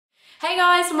Hey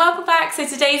guys, and welcome back. So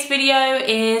today's video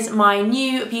is my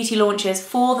new beauty launches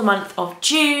for the month of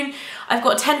June. I've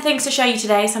got 10 things to show you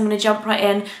today, so I'm going to jump right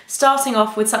in, starting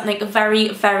off with something very,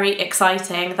 very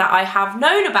exciting that I have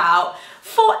known about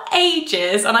for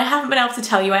ages and I haven't been able to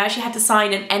tell you. I actually had to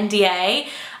sign an NDA,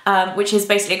 which is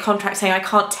basically a contract saying I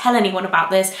can't tell anyone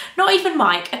about this, not even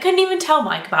Mike. I couldn't even tell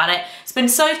Mike about it. It's been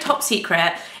so top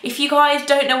secret. If you guys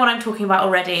don't know what I'm talking about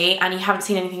already and you haven't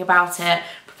seen anything about it,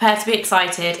 prepare to be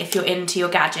excited if you're into your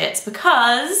gadgets,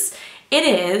 because it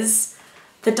is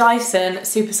the Dyson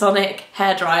Supersonic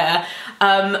hairdryer.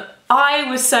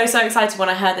 I was so excited when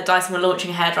I heard that Dyson were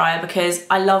launching a hairdryer because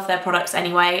I love their products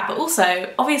anyway, but also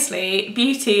obviously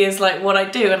beauty is like what I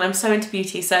do and I'm so into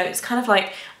beauty, so it's kind of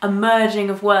like a merging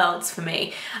of worlds for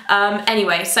me.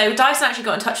 Anyway, so Dyson actually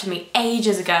got in touch with me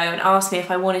ages ago and asked me if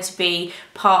I wanted to be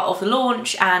part of the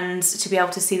launch and to be able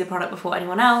to see the product before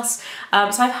anyone else.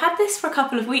 So I've had this for a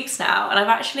couple of weeks now and I've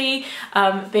actually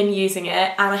been using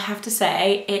it, and I have to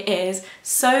say it is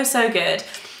so good.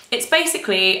 It's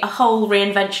basically a whole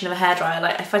reinvention of a hairdryer.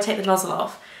 Like, if I take the nozzle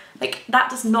off, like, that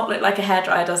does not look like a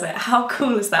hairdryer, does it? How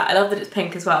cool is that? I love that it's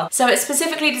pink as well. So it's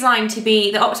specifically designed to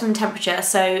be the optimum temperature,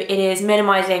 so it is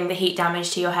minimising the heat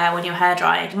damage to your hair when you're hair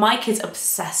drying. Mike is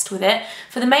obsessed with it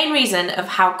for the main reason of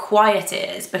how quiet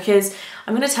it is, because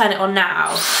I'm going to turn it on now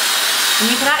and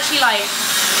you can actually like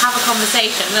have a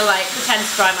conversation. I'm gonna like pretend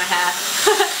to dry my hair.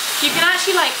 You can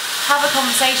actually like have a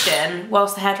conversation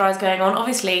whilst the hairdryer is going on.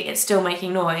 Obviously it's still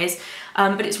making noise,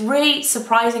 but it's really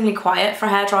surprisingly quiet for a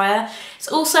hairdryer. It's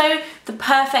also the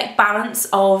perfect balance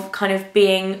of kind of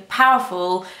being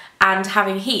powerful and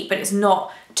having heat, but it's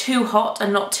not too hot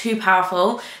and not too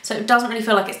powerful, so it doesn't really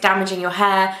feel like it's damaging your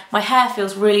hair. My hair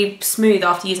feels really smooth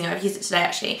after using it. I've used it today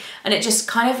actually, and it just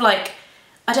kind of like,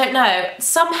 I don't know,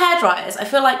 some hairdryers I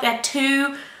feel like they're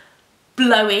too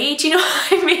blowy, do you know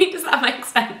what I mean? Does that make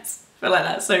sense? I feel like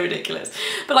that's so ridiculous.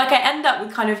 But like, I end up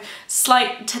with kind of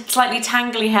slightly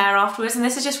tangly hair afterwards, and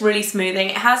this is just really smoothing.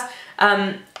 It has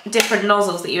different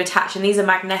nozzles that you attach, and these are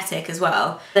magnetic as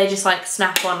well. They just like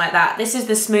snap on like that. This is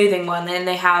the smoothing one, then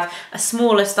they have a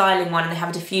smaller styling one, and they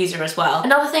have a diffuser as well.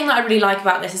 Another thing that I really like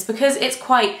about this is because it's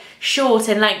quite short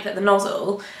in length at the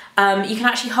nozzle, you can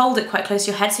actually hold it quite close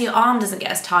to your head so your arm doesn't get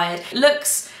as tired. It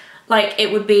looks like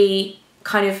it would be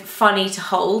kind of funny to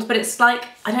hold, but it's like,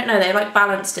 I don't know, they like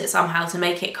balanced it somehow to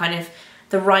make it kind of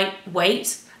the right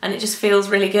weight, and it just feels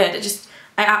really good.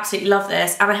 I absolutely love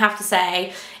this, and I have to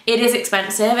say it is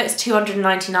expensive. It's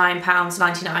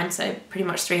 £299.99, so pretty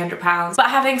much £300.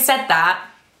 But having said that,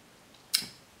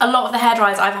 a lot of the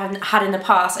hairdryers I've had in the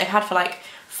past, I've had for like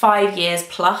 5 years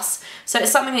plus, so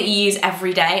it's something that you use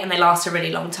every day and they last a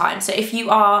really long time. So if you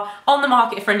are on the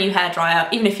market for a new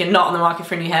hairdryer, even if you're not on the market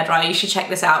for a new hairdryer, you should check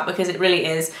this out because it really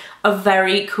is a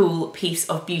very cool piece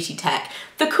of beauty tech.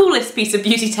 The coolest piece of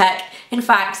beauty tech, in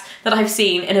fact, that I've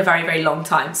seen in a very long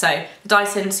time. So the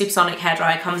Dyson Supersonic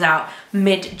hairdryer comes out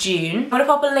mid-June. I'm gonna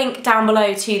pop a link down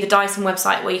below to the Dyson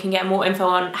website where you can get more info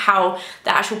on how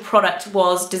the actual product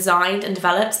was designed and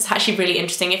developed. It's actually really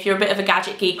interesting. If you're a bit of a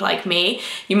gadget geek like me,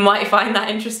 you might find that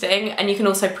interesting, and you can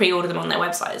also pre-order them on their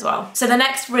website as well. So the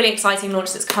next really exciting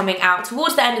launch that's coming out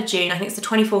towards the end of June, I think it's the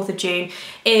 24th of June,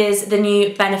 is the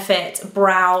new Benefit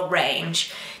Brow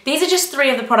range. These are just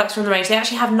 3 of the products from the range. They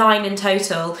actually have 9 in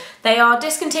total. They are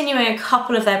discontinuing a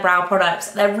couple of their brow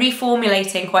products. They're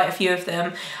reformulating quite a few of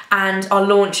them and are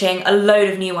launching a load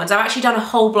of new ones. I've actually done a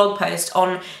whole blog post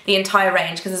on the entire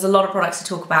range because there's a lot of products to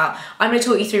talk about. I'm going to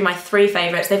talk you through my 3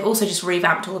 favourites. They've also just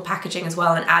revamped all the packaging as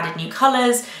well and added new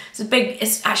colours.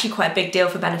 It's actually quite a big deal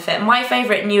for Benefit. My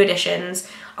favourite new additions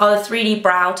are the 3D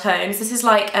brow tones. This is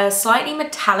like a slightly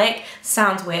metallic,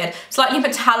 sounds weird, slightly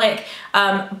metallic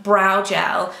brow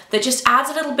gel that just adds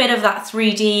a little bit of that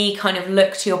 3D kind of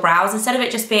look to your brows instead of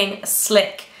it just being a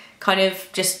slick, kind of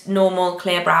just normal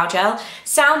clear brow gel.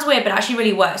 Sounds weird, but actually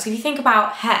really works. If you think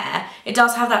about hair, it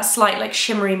does have that slight like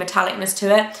shimmery metallicness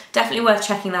to it. Definitely worth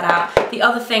checking that out. The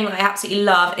other thing that I absolutely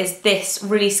love is this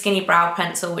really skinny brow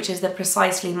pencil, which is the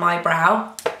Precisely My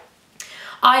Brow.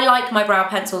 I like my brow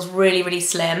pencils really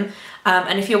slim,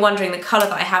 and if you're wondering, the colour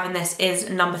that I have in this is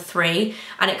number 3,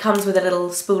 and it comes with a little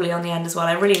spoolie on the end as well.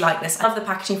 I really like this. I love the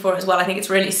packaging for it as well. I think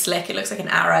it's really slick. It looks like an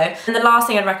arrow. And the last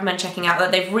thing I'd recommend checking out, that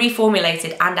they've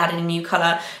reformulated and added a new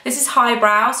colour. This is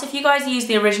Highbrow, so if you guys use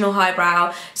the original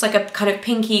Highbrow, it's like a kind of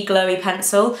pinky glowy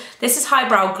pencil. This is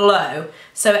Highbrow Glow,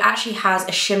 so it actually has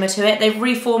a shimmer to it. They've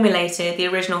reformulated the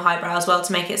original Highbrow as well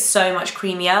to make it so much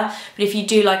creamier, but if you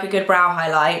do like a good brow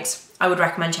highlight, I would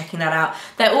recommend checking that out.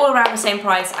 They're all around the same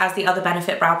price as the other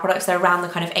Benefit brow products. They're around the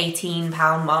kind of £18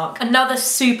 mark. Another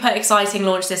super exciting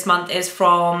launch this month is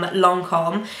from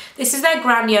Lancome. This is their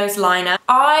Grandiose liner.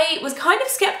 I was kind of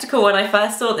skeptical when I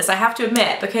first saw this, I have to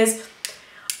admit, because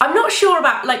I'm not sure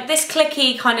about like this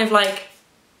clicky kind of like,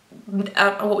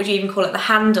 what would you even call it, the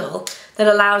handle that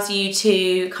allows you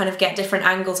to kind of get different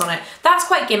angles on it. That's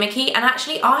quite gimmicky, and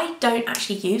actually I don't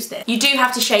actually use this. You do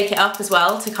have to shake it up as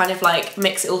well to kind of like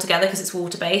mix it all together because it's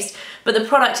water-based, but the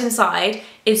product inside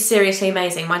is seriously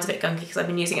amazing. Mine's a bit gunky because I've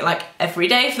been using it like every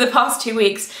day for the past 2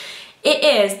 weeks. It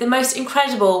is the most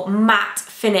incredible matte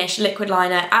finish liquid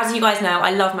liner. As you guys know,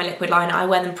 I love my liquid liner. I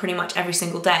wear them pretty much every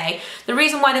single day. The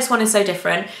reason why this one is so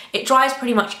different, it dries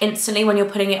pretty much instantly when you're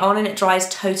putting it on, and it dries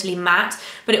totally matte,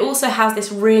 but it also has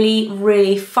this really,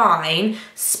 really fine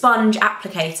sponge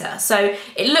applicator. So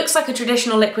it looks like a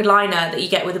traditional liquid liner that you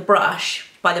get with a brush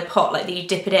by the pot, like that you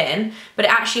dip it in, but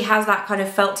it actually has that kind of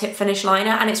felt tip finish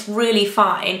liner, and it's really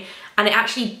fine, and it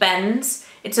actually bends.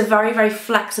 It's a very, very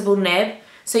flexible nib.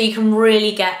 So you can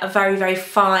really get a very, very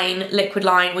fine liquid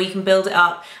line where you can build it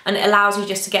up, and it allows you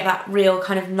just to get that real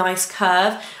kind of nice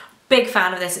curve. Big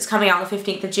fan of this. It's coming out on the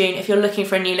 15th of June. If you're looking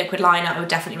for a new liquid liner, I would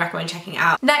definitely recommend checking it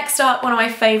out. Next up, one of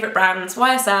my favourite brands,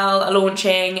 YSL, are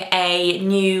launching a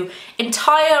new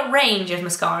entire range of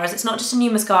mascaras. It's not just a new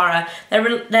mascara.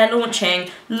 They're launching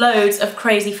loads of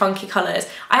crazy funky colours.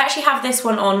 I actually have this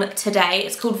one on today.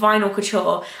 It's called Vinyl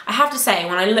Couture. I have to say,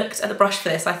 when I looked at the brush for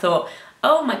this, I thought,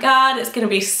 oh my god, it's going to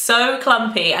be so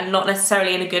clumpy, and not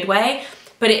necessarily in a good way,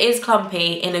 but it is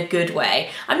clumpy in a good way.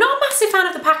 I'm not a massive fan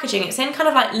of the packaging. It's in kind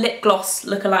of like lip gloss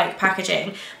look-alike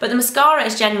packaging, but the mascara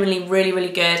is genuinely really,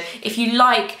 really good. If you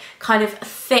like kind of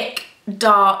thick,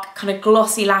 dark, kind of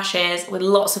glossy lashes with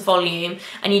lots of volume,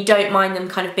 and you don't mind them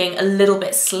kind of being a little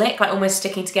bit slick, like almost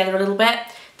sticking together a little bit,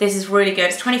 this is really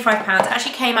good. It's £25. It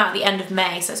actually came out at the end of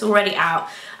May, so it's already out.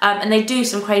 And they do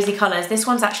some crazy colours. This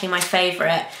one's actually my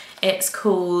favourite. It's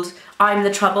called I'm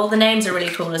the Trouble. The names are really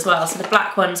cool as well. So the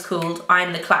black one's called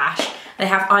I'm the Clash. They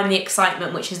have I'm the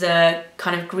Excitement, which is a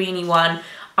kind of greeny one.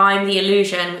 I'm the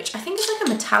Illusion, which I think is like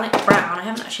a metallic brown. I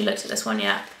haven't actually looked at this one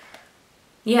yet.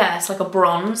 Yeah, it's like a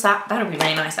bronze. That'll be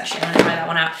really nice actually. I'm gonna try that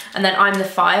one out. And then I'm the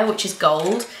Fire, which is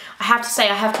gold. I have to say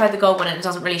I have tried the gold one and it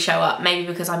doesn't really show up, maybe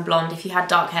because I'm blonde. If you had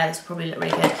dark hair, this would probably look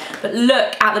really good. But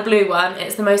look at the blue one.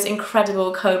 It's the most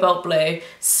incredible cobalt blue.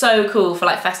 So cool for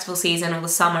like festival season or the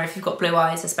summer if you've got blue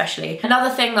eyes especially. Another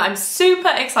thing that I'm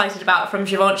super excited about from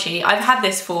Givenchy, I've had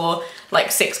this for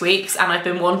like 6 weeks and I've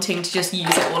been wanting to just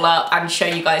use it all up and show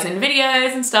you guys in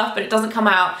videos and stuff, but it doesn't come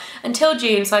out until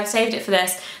June, so I've saved it for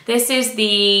this. This is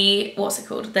the, what's it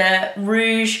called? The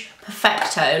Rouge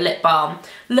Perfecto lip balm.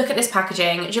 Look at this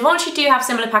packaging. Givenchy do have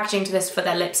similar packaging to this for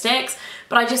their lipsticks,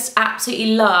 but I just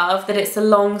absolutely love that it's the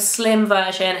long slim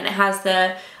version and it has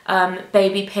the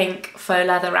baby pink faux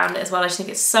leather around it as well. I just think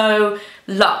it's so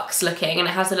luxe looking, and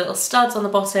it has the little studs on the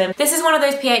bottom. This is one of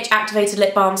those pH activated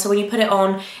lip balms, so when you put it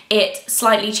on, it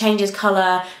slightly changes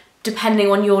colour depending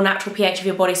on your natural pH of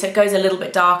your body, so it goes a little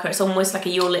bit darker. It's almost like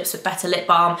a Your Lips With Better lip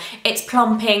balm. It's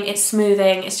plumping, it's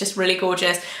smoothing, it's just really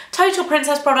gorgeous. Total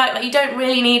princess product, like you don't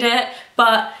really need it,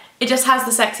 but it just has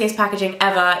the sexiest packaging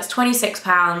ever. It's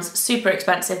 £26, super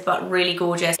expensive, but really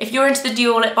gorgeous. If you're into the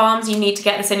Dior lip balms, you need to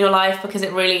get this in your life because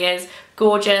it really is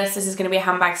gorgeous. This is gonna be a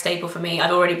handbag staple for me.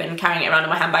 I've already been carrying it around in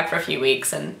my handbag for a few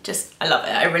weeks and just, I love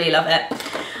it, I really love it.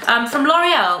 From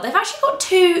L'Oreal, they've actually got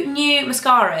 2 new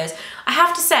mascaras. I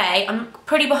have to say, I'm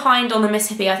pretty behind on the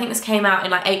Miss Hippie. I think this came out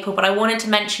in like April, but I wanted to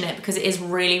mention it because it is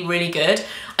really, really good.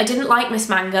 I didn't like Miss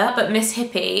Manga, but Miss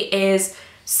Hippie is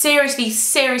seriously,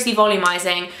 seriously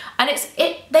volumizing, and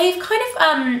they've kind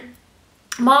of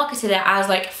marketed it as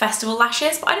like festival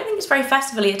lashes, but I don't think it's very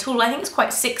festival-y at all. I think it's quite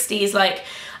 60s, like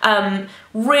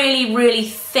really, really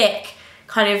thick,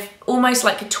 kind of almost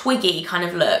like a twiggy kind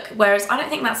of look, whereas I don't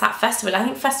think that's that festival. I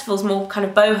think festival's more kind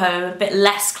of boho, a bit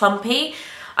less clumpy.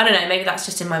 I don't know, maybe that's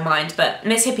just in my mind, but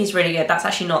Miss Hippie's really good. That's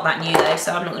actually not that new though,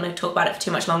 so I'm not going to talk about it for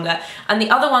too much longer. And the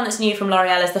other one that's new from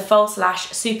L'Oreal is the False Lash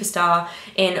Superstar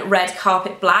in Red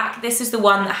Carpet Black. This is the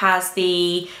one that has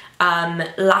the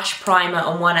lash primer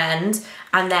on one end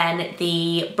and then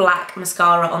the black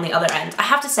mascara on the other end. I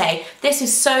have to say, this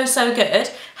is so, so good.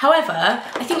 However,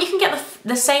 I think you can get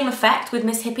the same effect with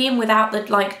Miss Hippie and without the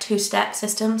like 2-step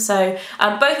system. So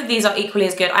both of these are equally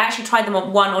as good. I actually tried them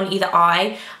on one on either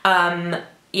eye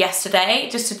yesterday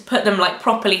just to put them like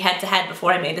properly head to head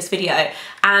before I made this video,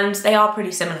 and they are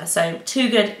pretty similar. So 2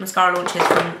 good mascara launches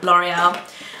from L'Oreal.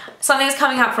 Something that's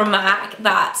coming out from MAC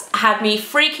that had me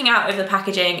freaking out over the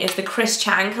packaging is the Chris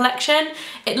Chang collection.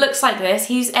 It looks like this.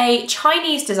 He's a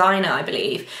Chinese designer, I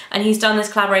believe, and he's done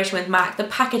this collaboration with MAC. The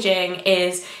packaging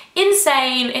is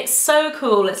insane. It's so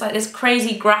cool. It's like this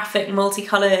crazy graphic,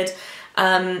 multicolored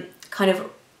kind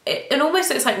of, it almost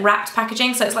looks like wrapped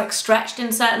packaging, so it's like stretched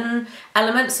in certain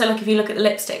elements. So like if you look at the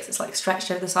lipsticks, it's like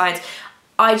stretched over the sides.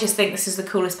 I just think this is the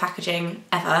coolest packaging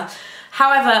ever.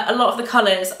 However, a lot of the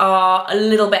colours are a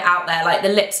little bit out there, like the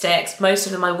lipsticks, most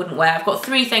of them I wouldn't wear. I've got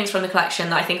 3 things from the collection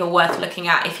that I think are worth looking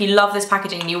at. If you love this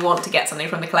packaging and you want to get something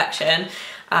from the collection,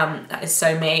 that is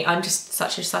so me. I'm just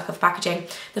such a sucker for packaging.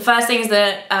 The first thing is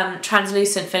the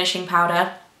translucent finishing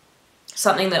powder,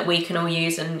 something that we can all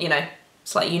use, and you know,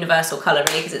 it's like universal colour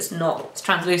really because it's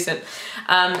translucent.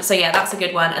 So yeah, that's a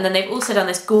good one. And then they've also done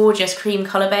this gorgeous cream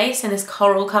colour base in this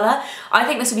coral colour. I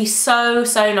think this would be so,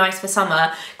 so nice for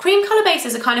summer. Cream colour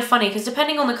bases are kind of funny because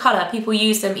depending on the colour, people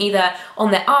use them either on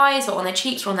their eyes or on their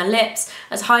cheeks or on their lips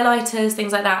as highlighters,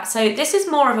 things like that. So this is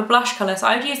more of a blush colour, so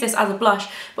I would use this as a blush,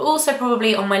 but also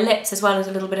probably on my lips as well as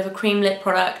a little bit of a cream lip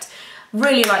product.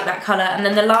 Really like that colour. And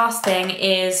then the last thing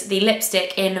is the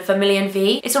lipstick in Vermilion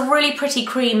V. It's a really pretty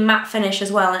cream matte finish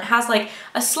as well, and it has like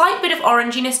a slight bit of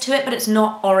oranginess to it, but it's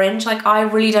not orange. Like I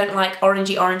really don't like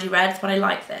orangey reds, but I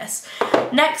like this.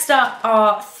 Next up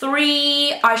are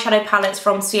 3 eyeshadow palettes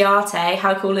from Ciate.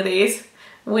 How cool are these?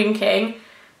 Winking.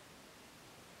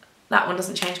 That one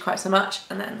doesn't change quite so much.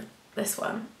 And then this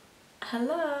one.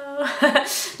 Hello.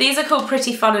 These are called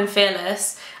Pretty Fun and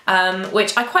Fearless,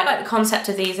 which I quite like the concept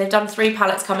of these. They've done 3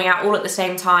 palettes coming out all at the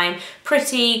same time.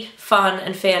 Pretty, fun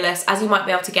and fearless, as you might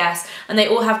be able to guess, and they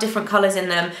all have different colours in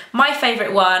them. My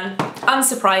favourite one,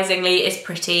 unsurprisingly, is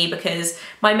Pretty because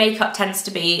my makeup tends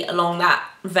to be along that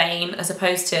vein, as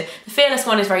opposed to the Fearless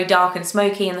one is very dark and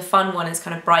smoky and the fun one is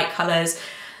kind of bright colours.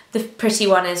 The Pretty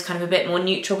one is kind of a bit more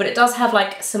neutral, but it does have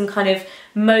like some kind of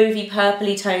mauvey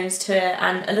purpley tones to it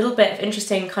and a little bit of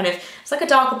interesting kind of, it's like a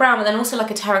darker brown but then also like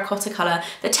a terracotta colour.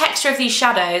 The texture of these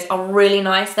shadows are really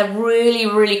nice. They're really,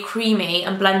 really creamy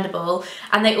and blendable,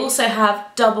 and they also have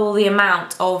double the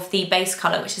amount of the base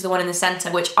colour, which is the one in the centre,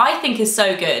 which I think is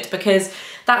so good because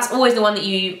that's always the one that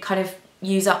you kind of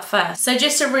use up first. So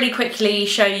just to really quickly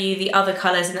show you the other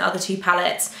colours in the other 2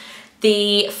 palettes.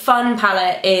 The Fun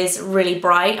palette is really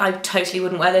bright. I totally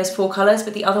wouldn't wear those 4 colours,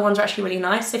 but the other ones are actually really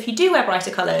nice. So if you do wear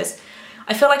brighter colours,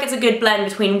 I feel like it's a good blend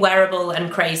between wearable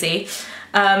and crazy.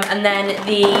 And then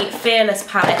the Fearless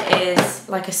palette is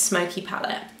like a smoky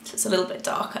palette. So it's a little bit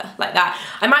darker, like that.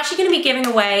 I'm actually going to be giving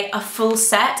away a full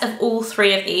set of all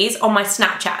 3 of these on my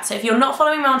Snapchat. So if you're not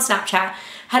following me on Snapchat,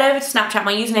 head over to Snapchat.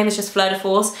 My username is just Fleur de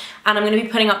Force, and I'm going to be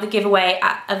putting up the giveaway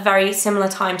at a very similar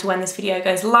time to when this video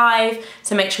goes live.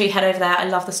 So make sure you head over there. I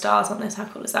love the stars on this. How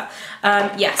cool is that?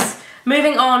 Yes.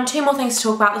 Moving on, 2 more things to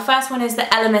talk about. The first one is the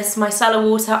Elemis Micellar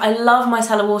Water. I love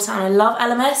micellar water and I love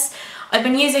Elemis. I've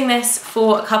been using this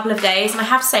for a couple of days and I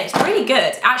have to say it's really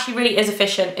good. It actually really is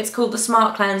efficient. It's called the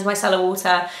Smart Cleanse Micellar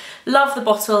Water. Love the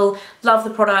bottle, love the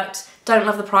product, don't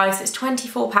love the price. It's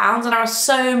 £24 and there are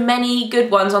so many good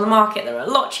ones on the market that are a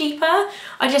lot cheaper.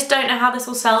 I just don't know how this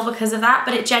will sell because of that,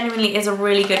 but it genuinely is a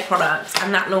really good product,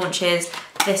 and that launches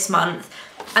this month.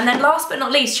 And then last but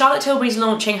not least, Charlotte Tilbury's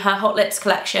launching her Hot Lips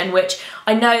collection, which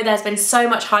I know there's been so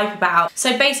much hype about.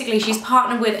 So basically she's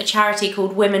partnered with a charity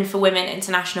called Women for Women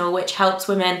International, which helps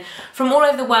women from all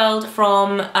over the world,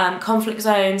 from conflict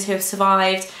zones who have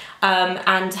survived,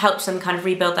 and helps them kind of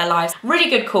rebuild their lives. Really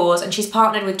good cause, and she's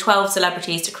partnered with 12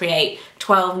 celebrities to create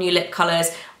 12 new lip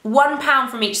colours. £1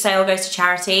 from each sale goes to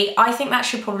charity. I think that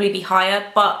should probably be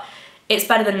higher, but it's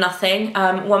better than nothing.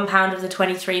 £1 of the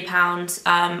 £23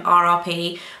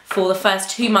 RRP for the first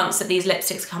 2 months that these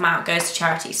lipsticks come out goes to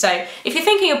charity. So if you're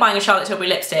thinking of buying a Charlotte Tilbury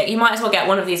lipstick, you might as well get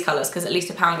one of these colours because at least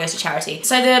 £1 goes to charity.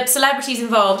 So the celebrities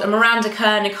involved are Miranda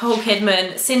Kerr, Nicole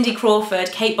Kidman, Cindy Crawford,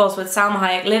 Kate Bosworth, Salma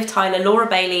Hayek, Liv Tyler, Laura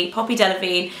Bailey, Poppy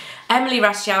Delevingne, Emily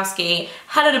Ratajkowski,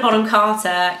 Helena Bonham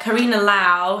Carter, Karina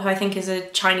Lau, who I think is a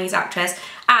Chinese actress,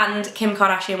 and Kim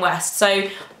Kardashian West. So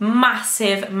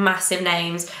massive, massive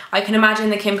names. I can imagine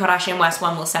the Kim Kardashian West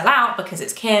one will sell out because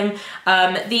it's Kim.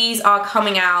 These are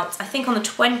coming out, I think, on the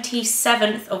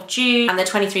 27th of June, and they're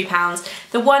 £23.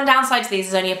 The one downside to these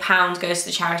is only £1 goes to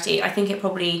the charity. I think it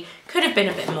probably could have been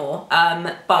a bit more,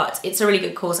 but it's a really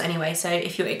good cause anyway. So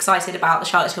if you're excited about the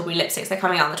Charlotte Tilbury lipsticks, they're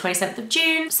coming out on the 27th of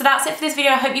June. So that's it for this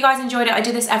video. I hope you guys enjoyed it. I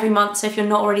do this every month, so if you're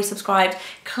not already subscribed,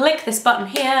 click this button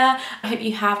here. I hope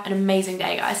you have an amazing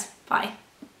day, guys. Bye.